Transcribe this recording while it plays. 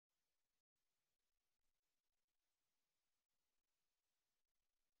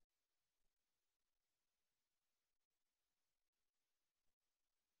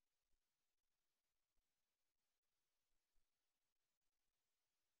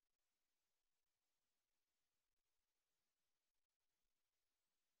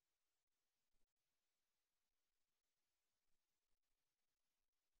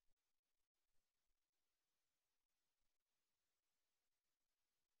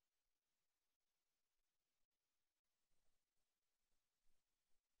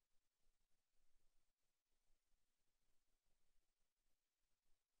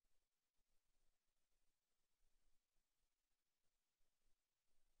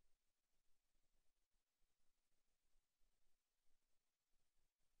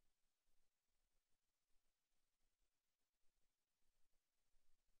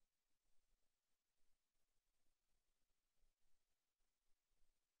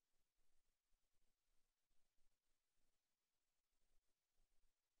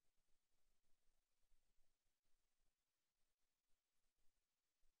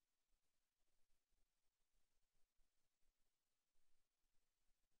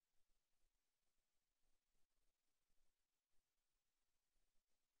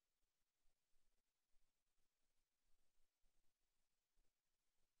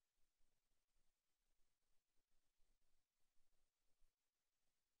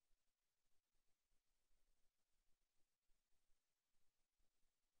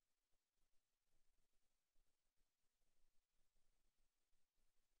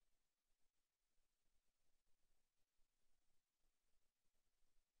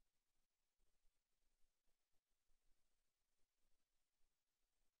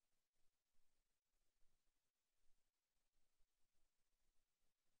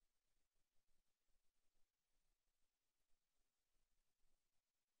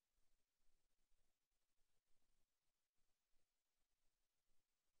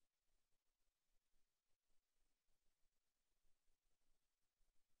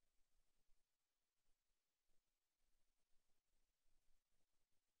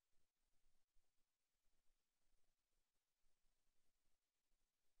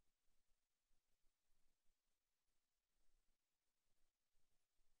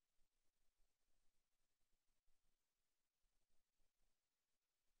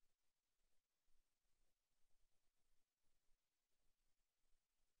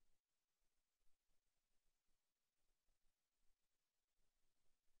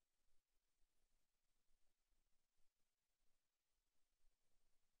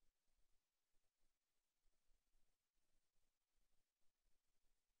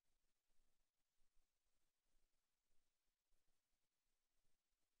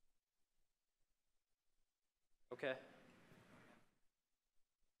Okay.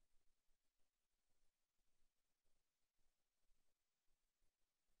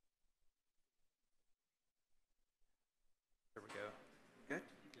 There we go. Good?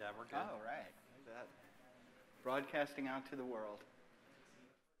 Yeah, we're good. All right. Look at that. Broadcasting out to the world.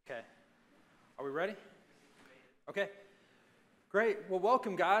 Okay. Are we ready? Okay. Great. Well,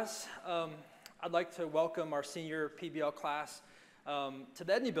 welcome, guys. I'd like to welcome our senior PBL class to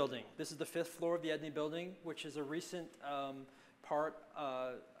the Edney Building. This is the 5th floor of the Edney Building, which is a recent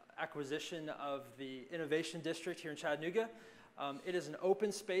acquisition of the Innovation District here in Chattanooga. It is an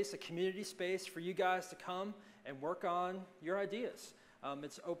open space, a community space for you guys to come and work on your ideas.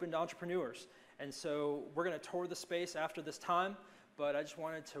 It's open to entrepreneurs. And so we're going to tour the space after this time, but I just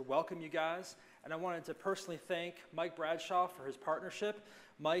wanted to welcome you guys. And I wanted to personally thank Mike Bradshaw for his partnership.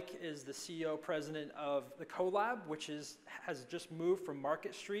 Mike is the CEO, president of the CoLab, which has just moved from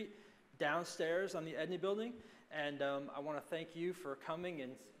Market Street downstairs on the Edney Building. And I want to thank you for coming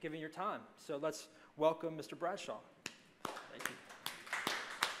and giving your time. So let's welcome Mr. Bradshaw. Thank you.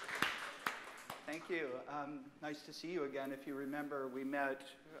 Thank you. Nice to see you again. If you remember, we met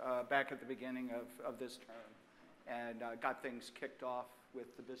back at the beginning of this term and got things kicked off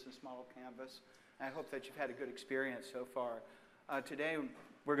with the business model canvas. I hope that you've had a good experience so far. Today,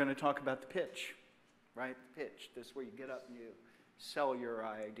 we're going to talk about the pitch, right? The pitch. This is where you get up and you sell your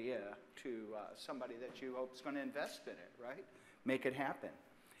idea to somebody that you hope is going to invest in it, right? Make it happen.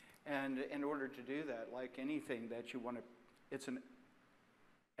 And in order to do that, like anything that you want to, it's an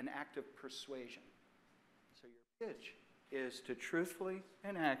act of persuasion. So your pitch is to truthfully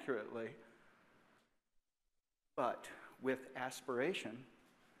and accurately, but with aspiration,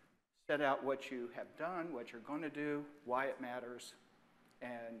 set out what you have done, what you're going to do, why it matters,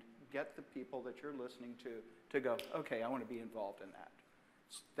 and get the people that you're listening to go, okay, I want to be involved in that.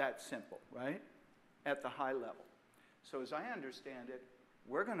 It's that simple, right? At the high level. So as I understand it,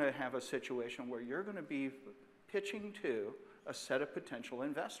 we're going to have a situation where you're going to be pitching to a set of potential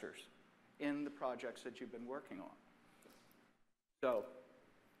investors in the projects that you've been working on. So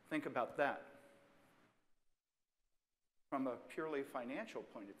think about that. From a purely financial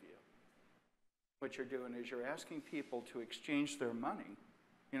point of view, what you're doing is you're asking people to exchange their money.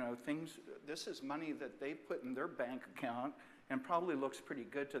 You know, this is money that they put in their bank account and probably looks pretty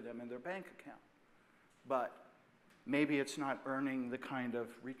good to them in their bank account. But maybe it's not earning the kind of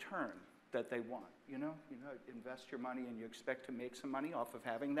return that they want. You know, invest your money and you expect to make some money off of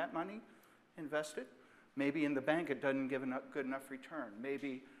having that money invested. Maybe in the bank it doesn't give a good enough return.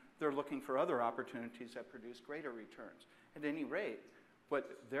 Maybe they're looking for other opportunities that produce greater returns. At any rate,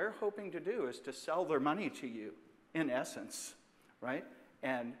 what they're hoping to do is to sell their money to you, in essence, right?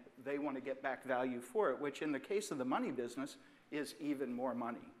 And they want to get back value for it, which in the case of the money business is even more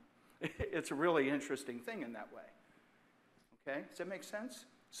money. It's a really interesting thing in that way. Okay, does that make sense?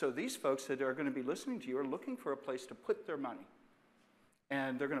 So these folks that are going to be listening to you are looking for a place to put their money.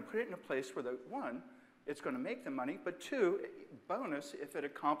 And they're going to put it in a place where, one, it's going to make them money, but two, bonus, if it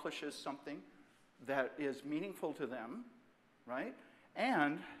accomplishes something that is meaningful to them, right?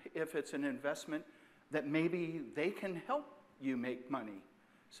 And if it's an investment that maybe they can help you make money.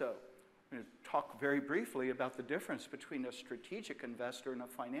 So I'm going to talk very briefly about the difference between a strategic investor and a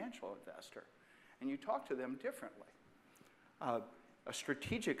financial investor. And you talk to them differently. A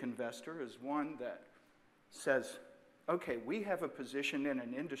strategic investor is one that says, okay, we have a position in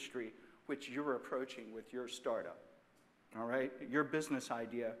an industry which you're approaching with your startup. All right? Your business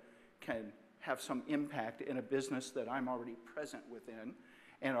idea can have some impact in a business that I'm already present within,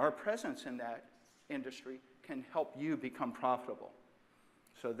 and our presence in that industry can help you become profitable.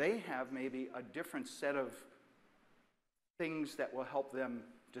 So they have maybe a different set of things that will help them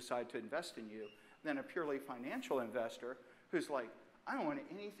decide to invest in you than a purely financial investor who's like, I don't want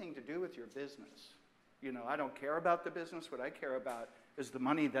anything to do with your business. You know, I don't care about the business. What I care about is the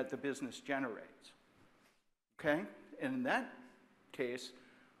money that the business generates. Okay? And in that case,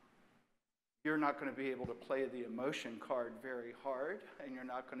 you're not going to be able to play the emotion card very hard, and you're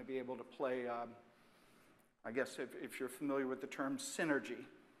not going to be able to play, I guess if you're familiar with the term synergy,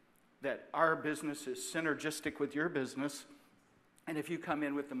 that our business is synergistic with your business, and if you come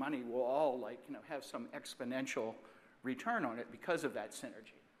in with the money, we'll all have some exponential return on it because of that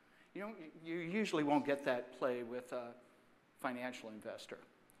synergy. You usually won't get that play with a financial investor.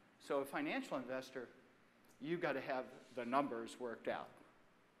 So a financial investor, you've got to have the numbers worked out,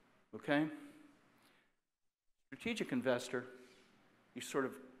 okay? Strategic investor, you sort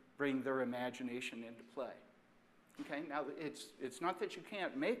of bring their imagination into play. Okay, now it's not that you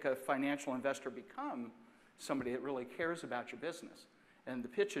can't make a financial investor become somebody that really cares about your business. And the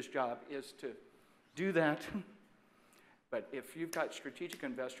pitch's job is to do that But if you've got strategic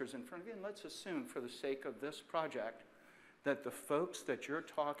investors in front of you, and let's assume for the sake of this project that the folks that you're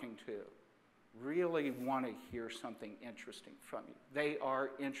talking to really want to hear something interesting from you. They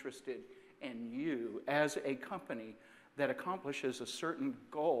are interested in you as a company that accomplishes a certain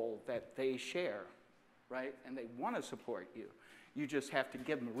goal that they share, right? And they want to support you. You just have to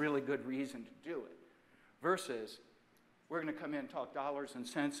give them a really good reason to do it. Versus, we're going to come in and talk dollars and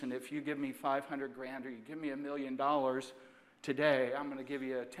cents, and if you give me 500 grand or you give me $1 million today, I'm going to give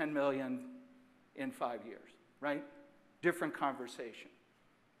you 10 million in 5 years, right? Different conversation.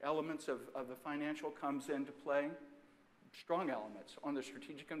 Elements of the financial comes into play, strong elements on the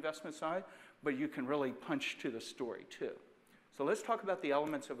strategic investment side, but you can really punch to the story too. So let's talk about the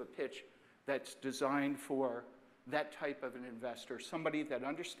elements of a pitch that's designed for that type of an investor, somebody that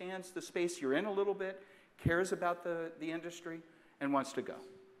understands the space you're in a little bit, cares about the industry, and wants to go.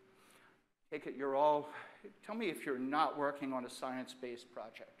 Take it, tell me if you're not working on a science-based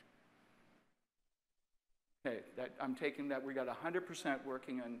project. Okay, I'm taking that we got 100%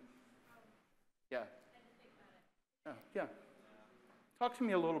 working on, yeah. Oh, yeah. Talk to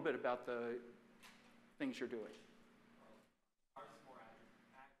me a little bit about the things you're doing.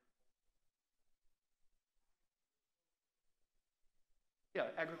 Yeah,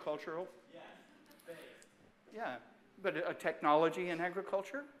 agricultural. Yeah, but a technology in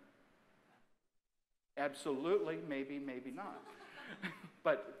agriculture? Absolutely, maybe, maybe not.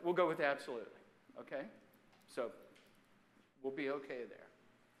 But we'll go with absolutely, okay? So we'll be okay there,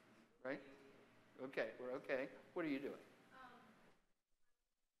 right? Okay, we're okay. What are you doing?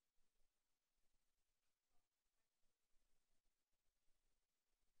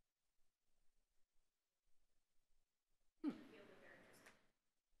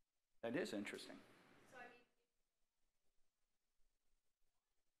 That is interesting.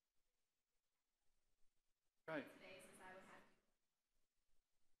 Right.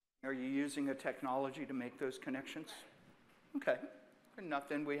 Are you using a technology to make those connections? Okay. Good enough,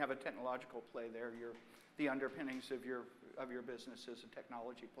 then we have a technological play there. The underpinnings of your business is a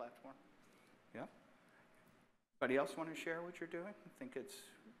technology platform. Yeah. Anybody else want to share what you're doing? Think it's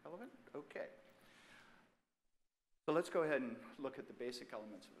relevant? Okay. So let's go ahead and look at the basic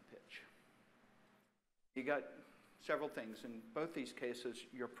elements of a pitch. You got several things. In both these cases,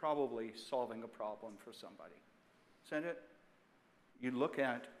 you're probably solving a problem for somebody. Isn't it? You look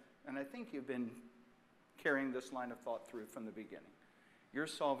at, and I think you've been carrying this line of thought through from the beginning. You're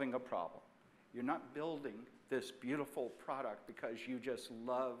solving a problem. You're not building this beautiful product because you just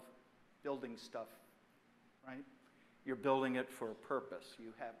love building stuff, right? You're building it for a purpose.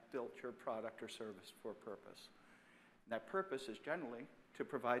 You have built your product or service for a purpose. And that purpose is generally to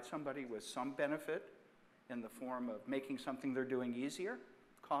provide somebody with some benefit in the form of making something they're doing easier,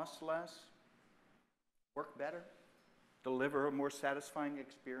 cost less, work better, deliver a more satisfying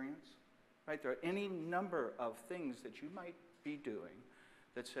experience, right? There are any number of things that you might be doing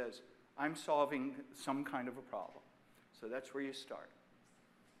that says, I'm solving some kind of a problem. So that's where you start.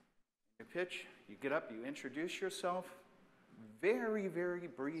 You pitch, you get up, you introduce yourself, very, very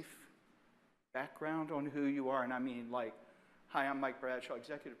brief background on who you are, and I mean like, hi, I'm Mike Bradshaw,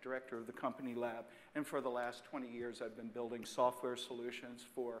 Executive Director of the company lab, and for the last 20 years I've been building software solutions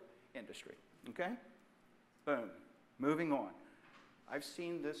for industry, okay? Boom, moving on. I've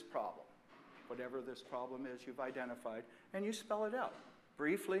seen this problem, whatever this problem is you've identified, and you spell it out,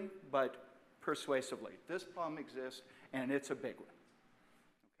 briefly but persuasively. This problem exists, and it's a big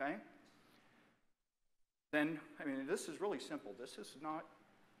one, okay? Then, I mean, this is really simple. This is not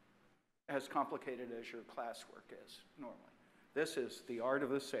as complicated as your classwork is normally. This is the art of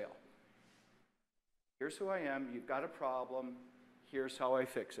the sale. Here's who I am. You've got a problem. Here's how I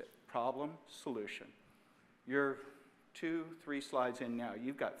fix it. Problem, solution. You're 2-3 slides in now.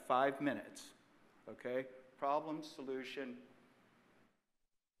 You've got 5 minutes, okay? Problem, solution,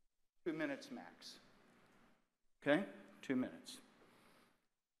 2 minutes max, okay? 2 minutes.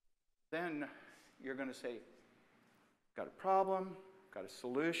 Then you're going to say, got a problem, got a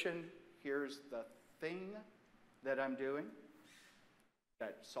solution. Here's the thing that I'm doing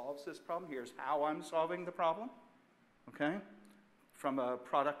that solves this problem. Here's how I'm solving the problem, okay? From a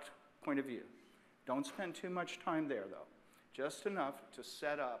product point of view. Don't spend too much time there, though. Just enough to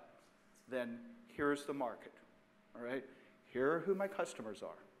set up, then here's the market, all right? Here are who my customers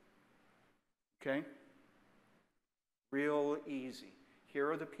are, okay? Real easy. Here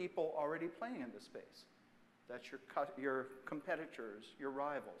are the people already playing in the space. That's your competitors, your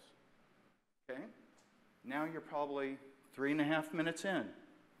rivals, okay? Now you're probably 3.5 minutes in,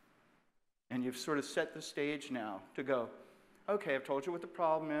 and you've sort of set the stage now to go, okay, I've told you what the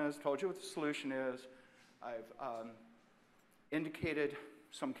problem is, told you what the solution is, I've indicated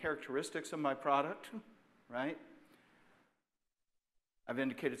some characteristics of my product, right? I've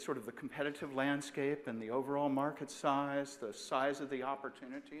indicated sort of the competitive landscape and the overall market size, the size of the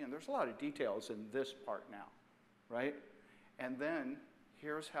opportunity, and there's a lot of details in this part now, right? And then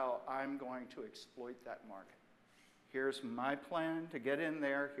here's how I'm going to exploit that market. Here's my plan to get in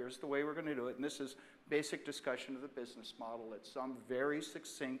there. Here's the way we're going to do it. And this is basic discussion of the business model at some very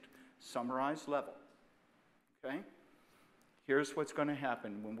succinct, summarized level, okay? Here's what's going to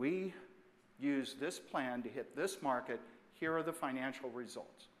happen. When we use this plan to hit this market, here are the financial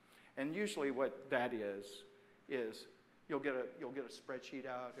results. And usually what that is you'll get a spreadsheet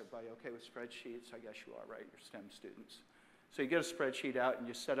out. Everybody okay with spreadsheets? I guess you are, right? You're STEM students. So you get a spreadsheet out and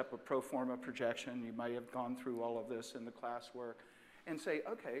you set up a pro forma projection. You might have gone through all of this in the classwork and say,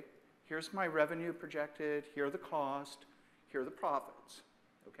 okay, here's my revenue projected, here are the costs, here are the profits,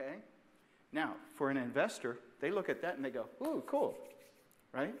 okay? Now, for an investor, they look at that and they go, ooh, cool,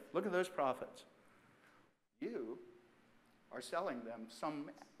 right? Look at those profits. You are selling them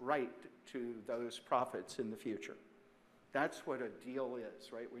some right to those profits in the future. That's what a deal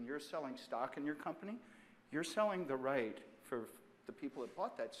is, right? When you're selling stock in your company, you're selling the right for the people that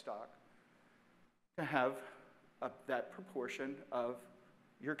bought that stock to have that proportion of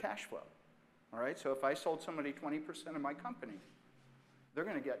your cash flow, all right? So if I sold somebody 20% of my company, they're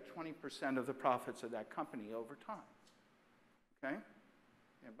going to get 20% of the profits of that company over time, okay?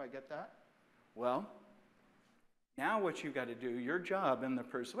 Everybody get that? Well, now what you've got to do, your job in the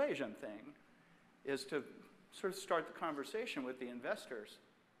persuasion thing, is to sort of start the conversation with the investors.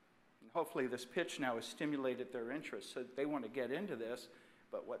 And hopefully this pitch now has stimulated their interest so that they want to get into this.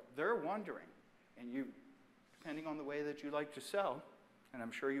 But what they're wondering, and you, depending on the way that you like to sell, and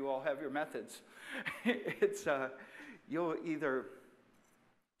I'm sure you all have your methods, it's you'll either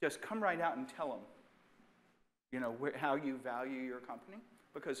just come right out and tell them, you know, how you value your company.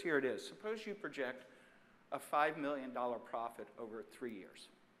 Because here it is. Suppose you project a $5 million profit over 3 years,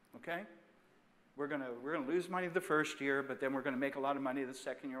 okay? We're gonna lose money the first year, but then we're gonna make a lot of money the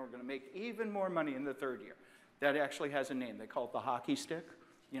second year. We're gonna make even more money in the third year. That actually has a name. They call it the hockey stick,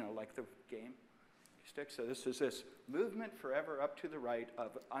 you know, like the game stick. So this is this movement forever up to the right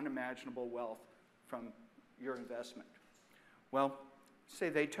of unimaginable wealth from your investment. Well, say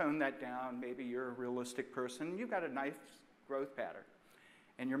they tone that down. Maybe you're a realistic person. You've got a nice growth pattern,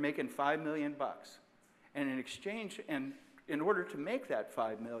 and you're making $5 million. And in exchange, and in order to make that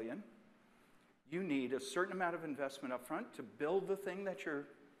 $5 million, you need a certain amount of investment up front to build the thing that's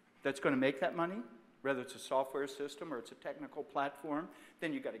going to make that money, whether it's a software system or it's a technical platform.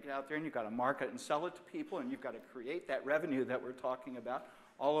 Then you've got to get out there and you've got to market and sell it to people, and you've got to create that revenue that we're talking about.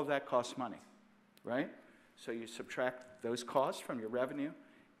 All of that costs money, right? So you subtract those costs from your revenue.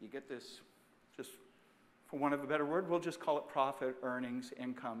 You get this, just for want of a better word, we'll just call it profit, earnings,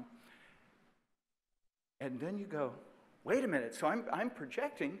 income. And then you go, wait a minute, so I'm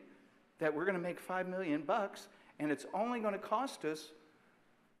projecting that we're going to make $5 million, and it's only going to cost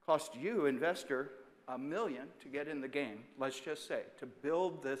you, investor, $1 million to get in the game. Let's just say, to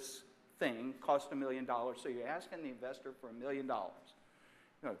build this thing cost $1 million, so you're asking the investor for $1 million.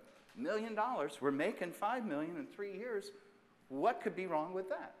 You know, $1 million, we're making $5 million in 3 years. What could be wrong with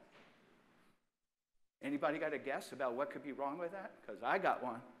that? Anybody got a guess about what could be wrong with that? Because I got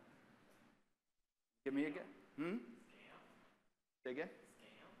one. Give me a guess. Scam. Say again?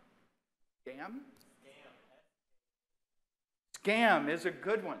 Scam? Scam is a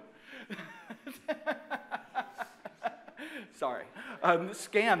good one. Sorry.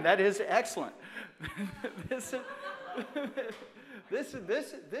 Scam, that is excellent. This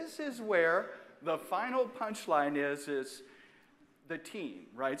is where the final punchline is the team,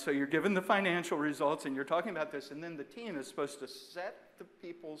 right? So you're given the financial results and you're talking about this, and then the team is supposed to set the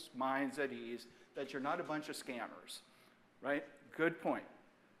people's minds at ease that you're not a bunch of scammers, right? Good point.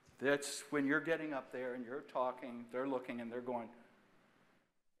 That's when you're getting up there and you're talking, they're looking and they're going,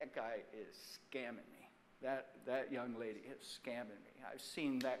 that guy is scamming me. That young lady is scamming me. I've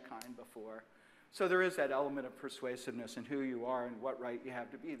seen that kind before. So there is that element of persuasiveness in who you are and what right you have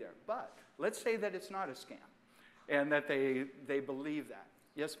to be there. But let's say that it's not a scam and that they believe that.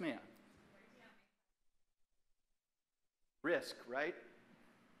 Yes, ma'am? Risk, right?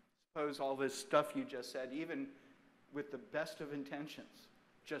 Suppose all this stuff you just said, even with the best of intentions,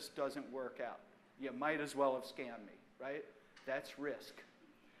 just doesn't work out. You might as well have scammed me, right? That's risk.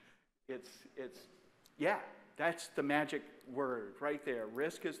 Yeah, that's the magic word right there.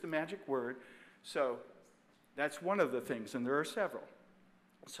 Risk is the magic word. So that's one of the things, and there are several.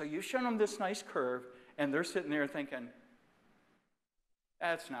 So you show them this nice curve, and they're sitting there thinking,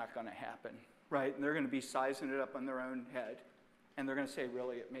 that's not going to happen, right? And they're going to be sizing it up on their own head. And they're going to say,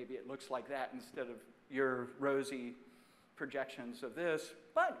 really, maybe it looks like that instead of your rosy projections of this.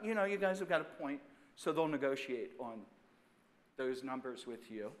 But, you know, you guys have got a point, so they'll negotiate on those numbers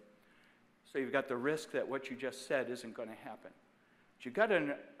with you. So you've got the risk that what you just said isn't going to happen. But you've got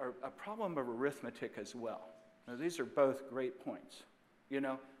a problem of arithmetic as well. Now, these are both great points. You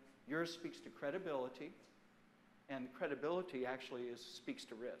know, yours speaks to credibility, and credibility actually speaks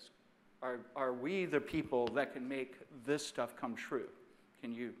to risk. Are we the people that can make this stuff come true?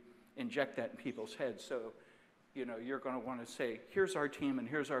 Can you inject that in people's heads? So, you know, you're going to want to say, here's our team and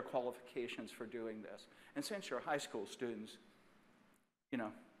here's our qualifications for doing this. And since you're high school students, you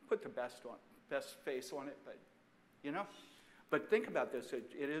know, put the best face on it, but, you know. But think about this.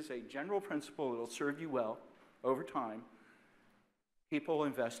 It is a general principle that will serve you well over time. People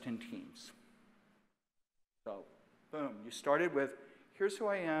invest in teams. So, boom, you started with, here's who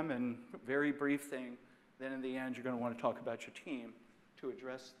I am, and a very brief thing. Then in the end, you're going to want to talk about your team to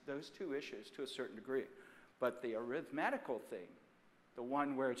address those two issues to a certain degree. But the arithmetical thing, the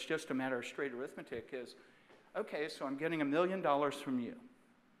one where it's just a matter of straight arithmetic is, okay, so I'm getting $1 million from you.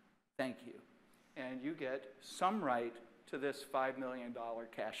 Thank you. And you get some right to this $5 million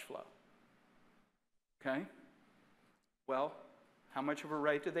cash flow. Okay? Well, how much of a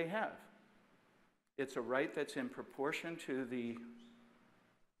right do they have? It's a right that's in proportion to the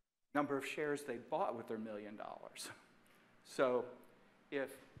number of shares they bought with their $1 million. So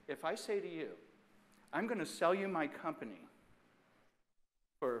if I say to you, I'm going to sell you my company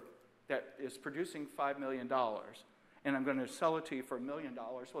that is producing $5 million, and I'm going to sell it to you for $1 million,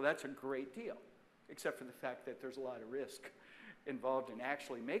 well, that's a great deal, except for the fact that there's a lot of risk involved in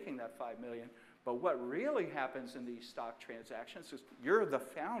actually making that $5 million. But what really happens in these stock transactions is you're the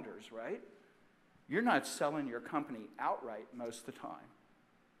founders, right? You're not selling your company outright most of the time.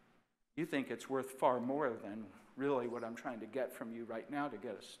 You think it's worth far more than really what I'm trying to get from you right now to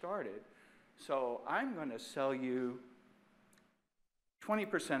get us started. So I'm going to sell you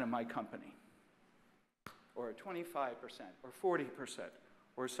 20% of my company, or 25%, or 40%,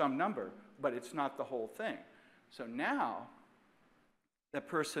 or some number, but it's not the whole thing. So now, the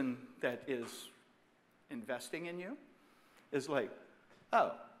person that is investing in you is like,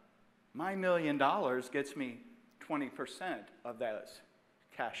 oh, my $1 million gets me 20% of those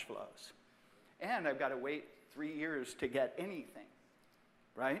cash flows. And I've got to wait 3 years to get anything,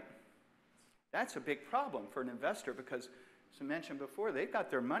 right? That's a big problem for an investor because, as I mentioned before, they've got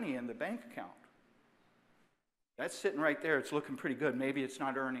their money in the bank account. That's sitting right there. It's looking pretty good. Maybe it's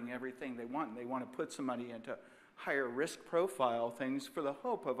not earning everything they want. They want to put some money into higher risk profile things for the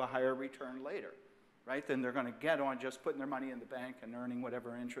hope of a higher return later, right? Then they're going to get on just putting their money in the bank and earning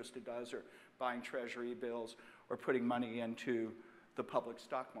whatever interest it does, or buying treasury bills, or putting money into the public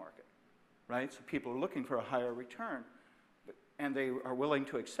stock market, right? So people are looking for a higher return, and they are willing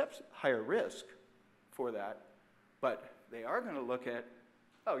to accept higher risk for that, but they are going to look at,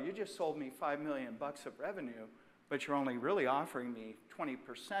 oh, you just sold me $5 million of revenue, but you're only really offering me 20%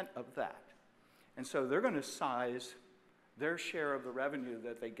 of that. And so they're going to size their share of the revenue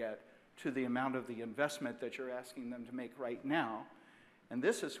that they get to the amount of the investment that you're asking them to make right now. And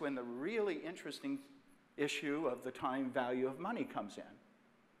this is when the really interesting issue of the time value of money comes in,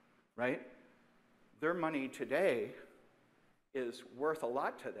 right? Their money today is worth a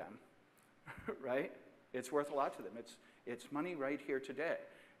lot to them, right? It's worth a lot to them. It's money right here today.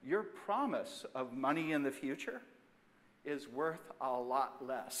 Your promise of money in the future is worth a lot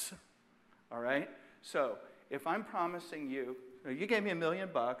less, all right? So if I'm promising you, you gave me $1 million,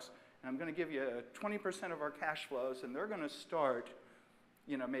 and I'm going to give you 20% of our cash flows, and they're going to start,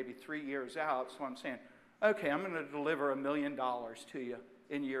 you know, maybe 3 years out. So I'm saying, okay, I'm going to deliver $1 million to you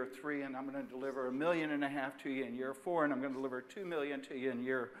in year 3, and I'm going to deliver $1.5 million to you in year 4, and I'm going to deliver $2 million to you in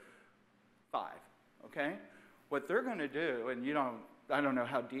year 5, okay? What they're going to do, and I don't know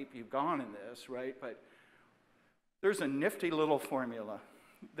how deep you've gone in this, right? But there's a nifty little formula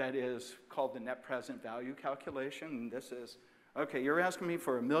that is called the net present value calculation. And this is, okay, you're asking me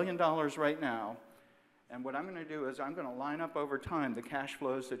for $1 million right now, and what I'm going to do is I'm going to line up over time the cash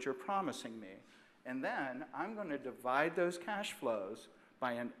flows that you're promising me, and then I'm going to divide those cash flows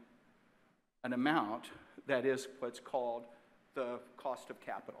by an amount that is what's called the cost of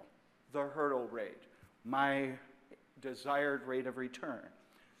capital, the hurdle rate, my desired rate of return.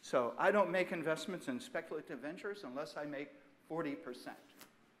 So I don't make investments in speculative ventures unless I make 40%,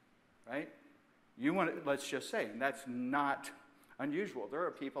 right? You want to, let's just say, and that's not unusual. There are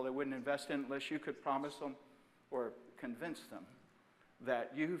people that wouldn't invest in unless you could promise them or convince them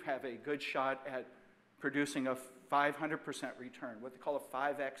that you have a good shot at producing a 500% return, what they call a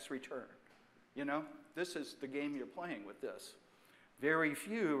 5x return. You know, this is the game you're playing with this. Very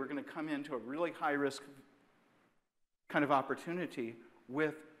few are going to come into a really high-risk kind of opportunity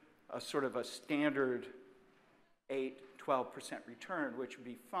with a sort of a standard 8-12% return, which would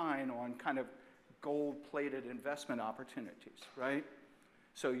be fine on kind of gold-plated investment opportunities, right?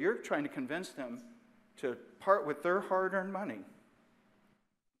 So you're trying to convince them to part with their hard-earned money,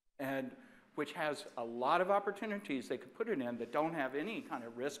 and which has a lot of opportunities they could put it in that don't have any kind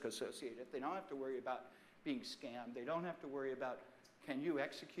of risk associated. They don't have to worry about being scammed. They don't have to worry about, can you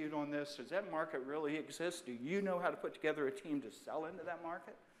execute on this? Does that market really exist? Do you know how to put together a team to sell into that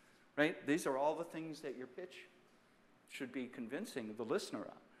market? Right? These are all the things that your pitch should be convincing the listener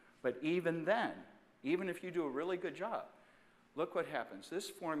of. But even then, even if you do a really good job, look what happens. This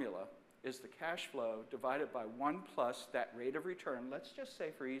formula is the cash flow divided by 1 plus that rate of return. Let's just say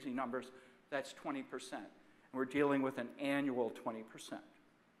for easy numbers, that's 20%. And we're dealing with an annual 20%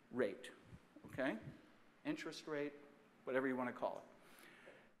 rate, okay? Interest rate, whatever you want to call it.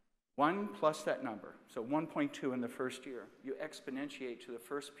 1 plus that number, so 1.2 in the first year. You exponentiate to the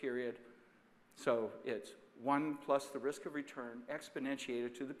first period, so it's 1 plus the risk of return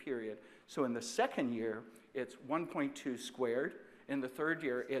exponentiated to the period. So in the second year, it's 1.2 squared. In the third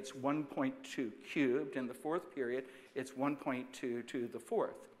year, it's 1.2 cubed. In the fourth period, it's 1.2 to the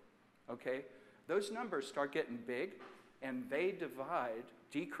fourth. Okay? Those numbers start getting big, and they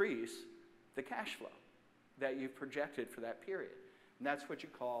decrease the cash flow that you've projected for that period. And that's what you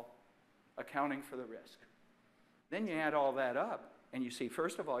call accounting for the risk. Then you add all that up, and you see,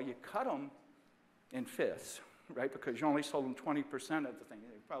 first of all, you cut them in fifths, right? Because you only sold them 20% of the thing.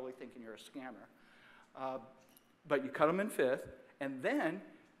 They're probably thinking you're a scammer. But you cut them in fifth, and then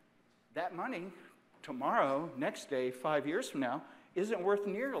that money tomorrow, next day, 5 years from now, isn't worth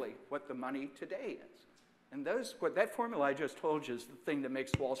nearly what the money today is. And what that formula I just told you is the thing that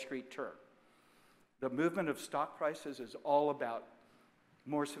makes Wall Street turn. The movement of stock prices is all about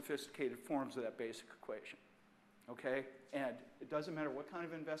more sophisticated forms of that basic equation, okay? And it doesn't matter what kind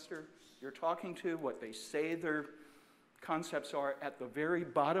of investor you're talking to, what they say their concepts are, at the very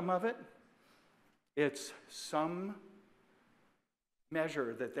bottom of it, it's some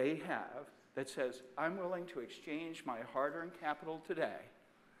measure that they have that says, I'm willing to exchange my hard-earned capital today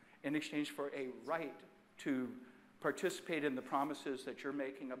in exchange for a right to participate in the promises that you're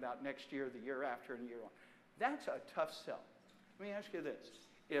making about next year, the year after, and year on. That's a tough sell. Let me ask you this.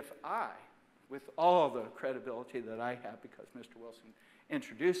 If I, with all the credibility that I have because Mr. Wilson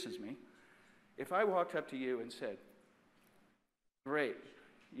introduces me, if I walked up to you and said, great,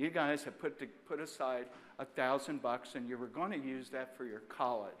 you guys have put aside $1,000 and you were going to use that for your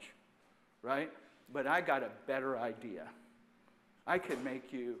college, right? But I got a better idea. I could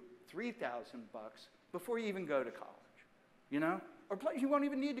make you $3,000 before you even go to college, you know? Or you won't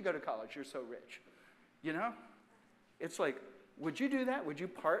even need to go to college, you're so rich, you know? It's like, would you do that? Would you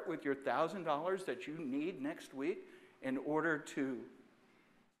part with your $1,000 that you need next week in order to,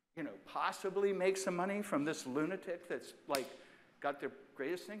 you know, possibly make some money from this lunatic that's like got the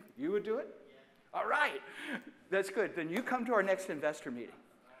greatest thing? You would do it? Yeah. All right, that's good. Then you come to our next investor meeting.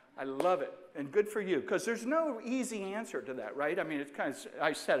 I love it, and good for you, because there's no easy answer to that, right? I mean, it's kind of,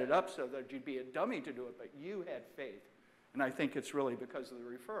 I set it up so that you'd be a dummy to do it, but you had faith, and I think it's really because of the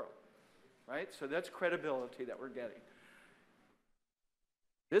referral, right? So that's credibility that we're getting.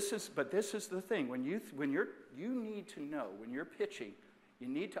 This is the thing. When you need to know, when you're pitching, you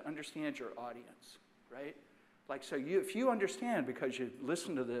need to understand your audience, right? Like, so if you understand, because you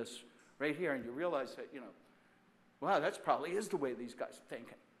listen to this right here and you realize that, you know, wow, that's probably is the way these guys are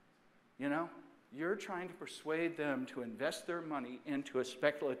thinking. You know, you're trying to persuade them to invest their money into a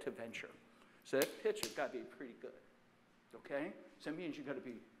speculative venture. So that pitch has got to be pretty good, okay? So that means you've got to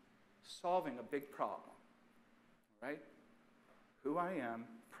be solving a big problem, right? Who I am,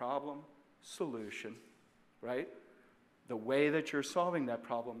 problem, solution, right? The way that you're solving that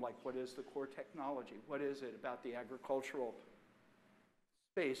problem, like what is the core technology? What is it about the agricultural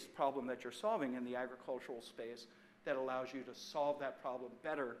space problem that you're solving in the agricultural space that allows you to solve that problem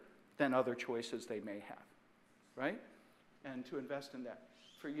better than other choices they may have, right? And to invest in that.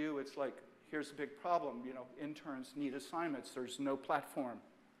 For you, it's like, here's a big problem. You know, interns need assignments. There's no platform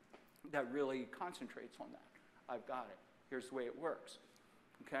that really concentrates on that. I've got it. Here's the way it works.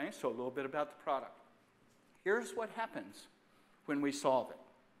 Okay, so a little bit about the product. Here's what happens when we solve it,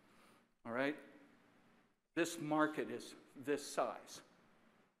 all right? This market is this size,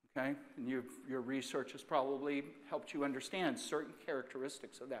 okay? And your research has probably helped you understand certain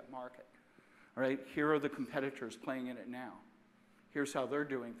characteristics of that market, all right? Here are the competitors playing in it now. Here's how they're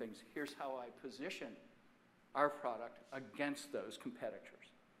doing things. Here's how I position our product against those competitors,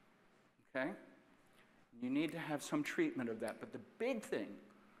 okay? You need to have some treatment of that. But the big thing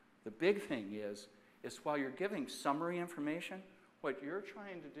is while you're giving summary information, what you're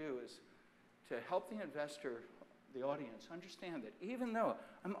trying to do is to help the investor, the audience, understand that even though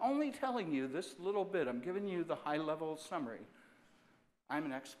I'm only telling you this little bit, I'm giving you the high-level summary, I'm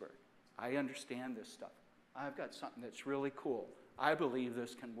an expert. I understand this stuff. I've got something that's really cool. I believe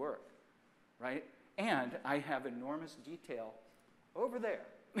this can work, right? And I have enormous detail over there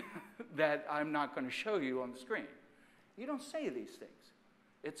that I'm not going to show you on the screen. You don't say these things.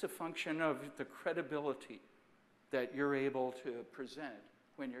 It's a function of the credibility that you're able to present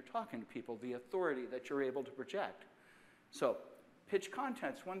when you're talking to people, the authority that you're able to project. So pitch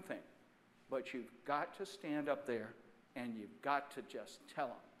content's one thing, but you've got to stand up there and you've got to just tell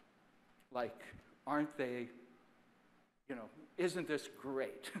them, like, aren't they, you know, isn't this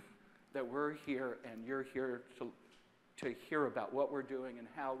great that we're here and you're here to hear about what we're doing and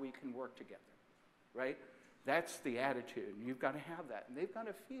how we can work together, right? That's the attitude, and you've got to have that. And they've got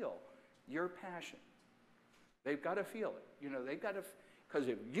to feel your passion. They've got to feel it. You know, they've got to, because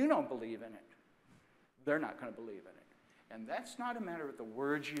if you don't believe in it, they're not going to believe in it. And that's not a matter of the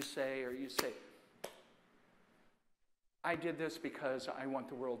words you say, or you say, I did this because I want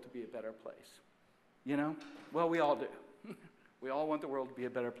the world to be a better place. You know? Well, we all do. We all want the world to be a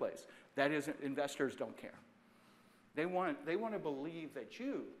better place. That isn't, investors don't care. They want to believe that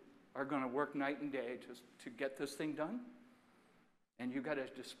you are going to work night and day to get this thing done. And you've got to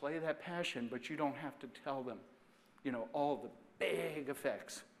display that passion, but you don't have to tell them, you know, all the big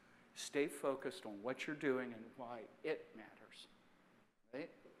effects. Stay focused on what you're doing and why it matters, right?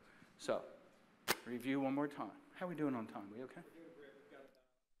 So, review one more time. How are we doing on time? We okay? We're doing great.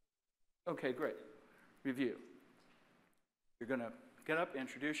 We've got it. Okay, great. Review. You're going to get up,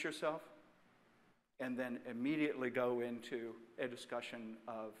 introduce yourself, and then immediately go into a discussion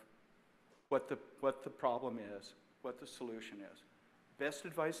of what the problem is, what the solution is. Best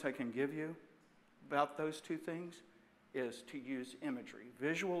advice I can give you about those two things is to use imagery,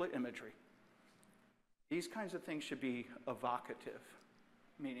 visual imagery. These kinds of things should be evocative,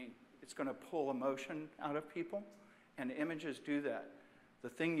 meaning it's going to pull emotion out of people, and images do that. The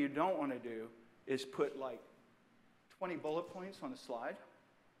thing you don't want to do is put like 20 bullet points on a slide,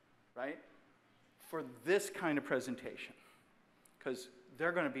 right, for this kind of presentation, because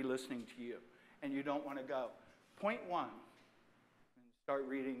they're going to be listening to you, and you don't want to go, point one, and start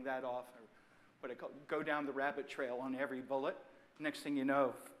reading that off, or what I call, go down the rabbit trail on every bullet. Next thing you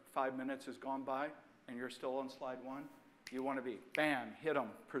know, 5 minutes has gone by, and you're still on slide one. You want to be, bam, hit them.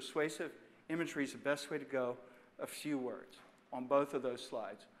 Persuasive imagery is the best way to go, a few words on both of those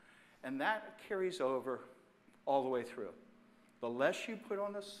slides. And that carries over all the way through. The less you put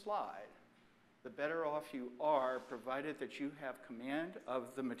on the slide, the better off you are, provided that you have command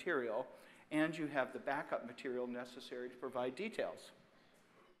of the material and you have the backup material necessary to provide details.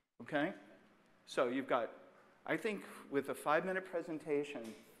 Okay? So you've got, I think with a 5-minute presentation,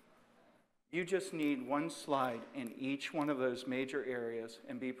 you just need one slide in each one of those major areas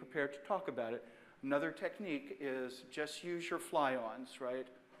and be prepared to talk about it. Another technique is just use your fly-ons, right?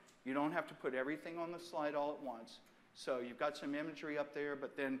 You don't have to put everything on the slide all at once. So you've got some imagery up there,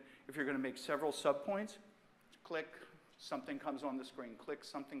 but then if you're going to make several subpoints, click, something comes on the screen, click,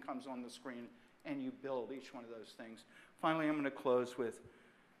 something comes on the screen, and you build each one of those things. Finally, I'm going to close with,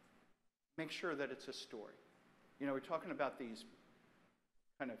 make sure that it's a story. You know, we're talking about these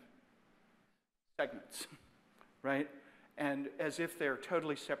kind of segments, right? And as if they're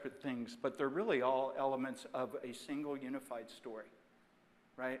totally separate things, but they're really all elements of a single unified story,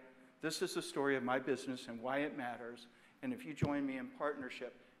 right? This is the story of my business and why it matters. And if you join me in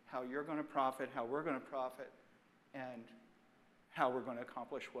partnership, how you're going to profit, how we're going to profit, and how we're going to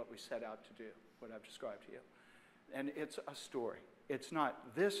accomplish what we set out to do, what I've described to you. And it's a story. It's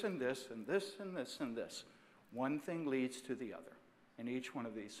not this and this and this and this and this. One thing leads to the other in each one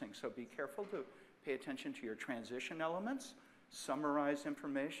of these things. So be careful to pay attention to your transition elements, summarize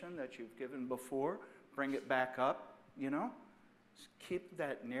information that you've given before, bring it back up, you know? Keep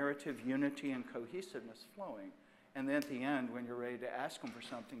that narrative unity and cohesiveness flowing. And then at the end, when you're ready to ask them for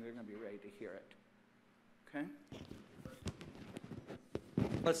something, they're going to be ready to hear it. Okay?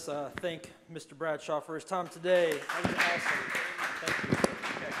 Let's thank Mr. Bradshaw for his time today. That was awesome. Thank you.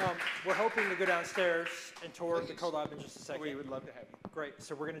 We're hoping to go downstairs and tour the co-lab in just a second. We would love to have you. Great.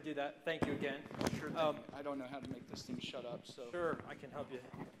 So we're going to do that. Thank you again. Sure thing. I don't know how to make this thing shut up, so. Sure, I can help you.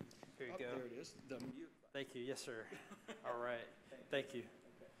 Here you go. There it is. The mute. Thank you. Yes, sir. All right. Thank you.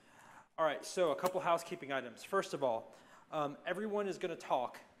 All right. So a couple housekeeping items. First of all, everyone is going to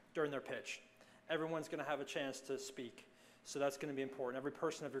talk during their pitch. Everyone's going to have a chance to speak. So that's going to be important. Every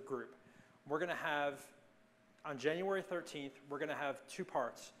person of your group. We're going to have on January 13th, we're going to have 2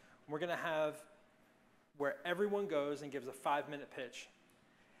 parts. We're going to have where everyone goes and gives a 5-minute pitch.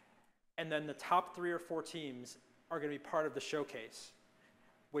 And then the top 3 or 4 teams are going to be part of the showcase,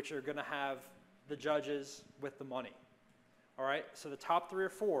 which are going to have the judges with the money. All right? So the top 3 or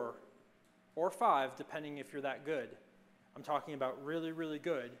 4 or 5, depending if you're that good, I'm talking about really, really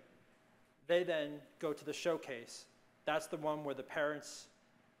good, they then go to the showcase. That's the one where the parents,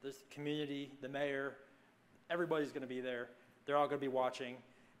 the community, the mayor, everybody's going to be there. They're all going to be watching,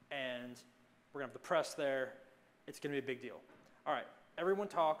 and we're going to have the press there. It's going to be a big deal. All right, everyone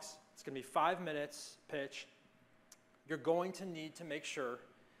talks. It's going to be 5 minutes pitch. You're going to need to make sure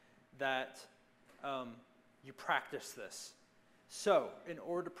that you practice this. So in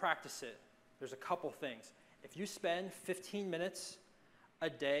order to practice it, there's a couple things. If you spend 15 minutes a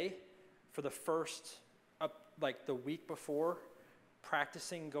day for the first, like the week before,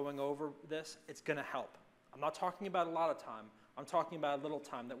 practicing going over this, it's going to help. I'm not talking about a lot of time. I'm talking about a little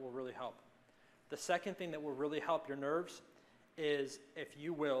time that will really help. The second thing that will really help your nerves is, if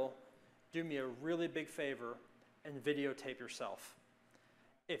you will, do me a really big favor and videotape yourself.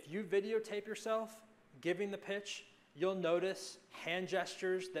 If you videotape yourself giving the pitch, you'll notice hand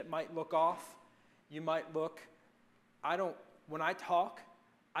gestures that might look off. You might look, when I talk,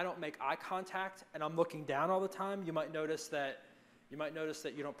 I don't make eye contact and I'm looking down all the time. You might notice that you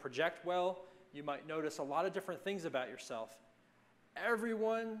don't project well. You might notice a lot of different things about yourself.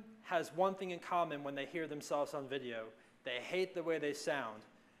 Everyone has one thing in common when they hear themselves on video. They hate the way they sound.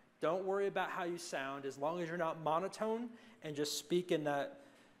 Don't worry about how you sound as long as you're not monotone and just speak in that,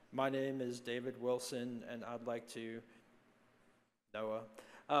 my name is David Wilson and I'd like to, Noah.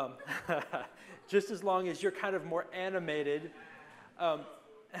 Just as long as you're kind of more animated,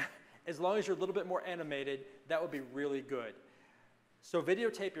 as long as you're a little bit more animated, that would be really good. So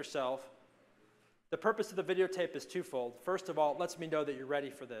videotape yourself. The purpose of the videotape is twofold. First of all, it lets me know that you're ready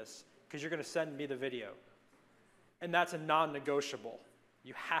for this because you're going to send me the video. And that's a non-negotiable.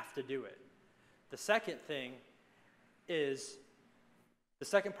 You have to do it. The second thing is, the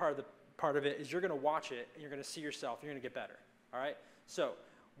second part of it is you're going to watch it and you're going to see yourself. You're going to get better. All right? So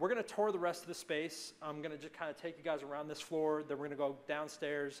we're going to tour the rest of the space. I'm going to just kind of take you guys around this floor. Then we're going to go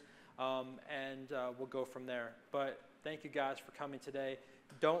downstairs and we'll go from there. But thank you guys for coming today.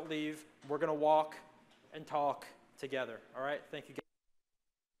 Don't leave. We're going to walk and talk together. All right? Thank you guys.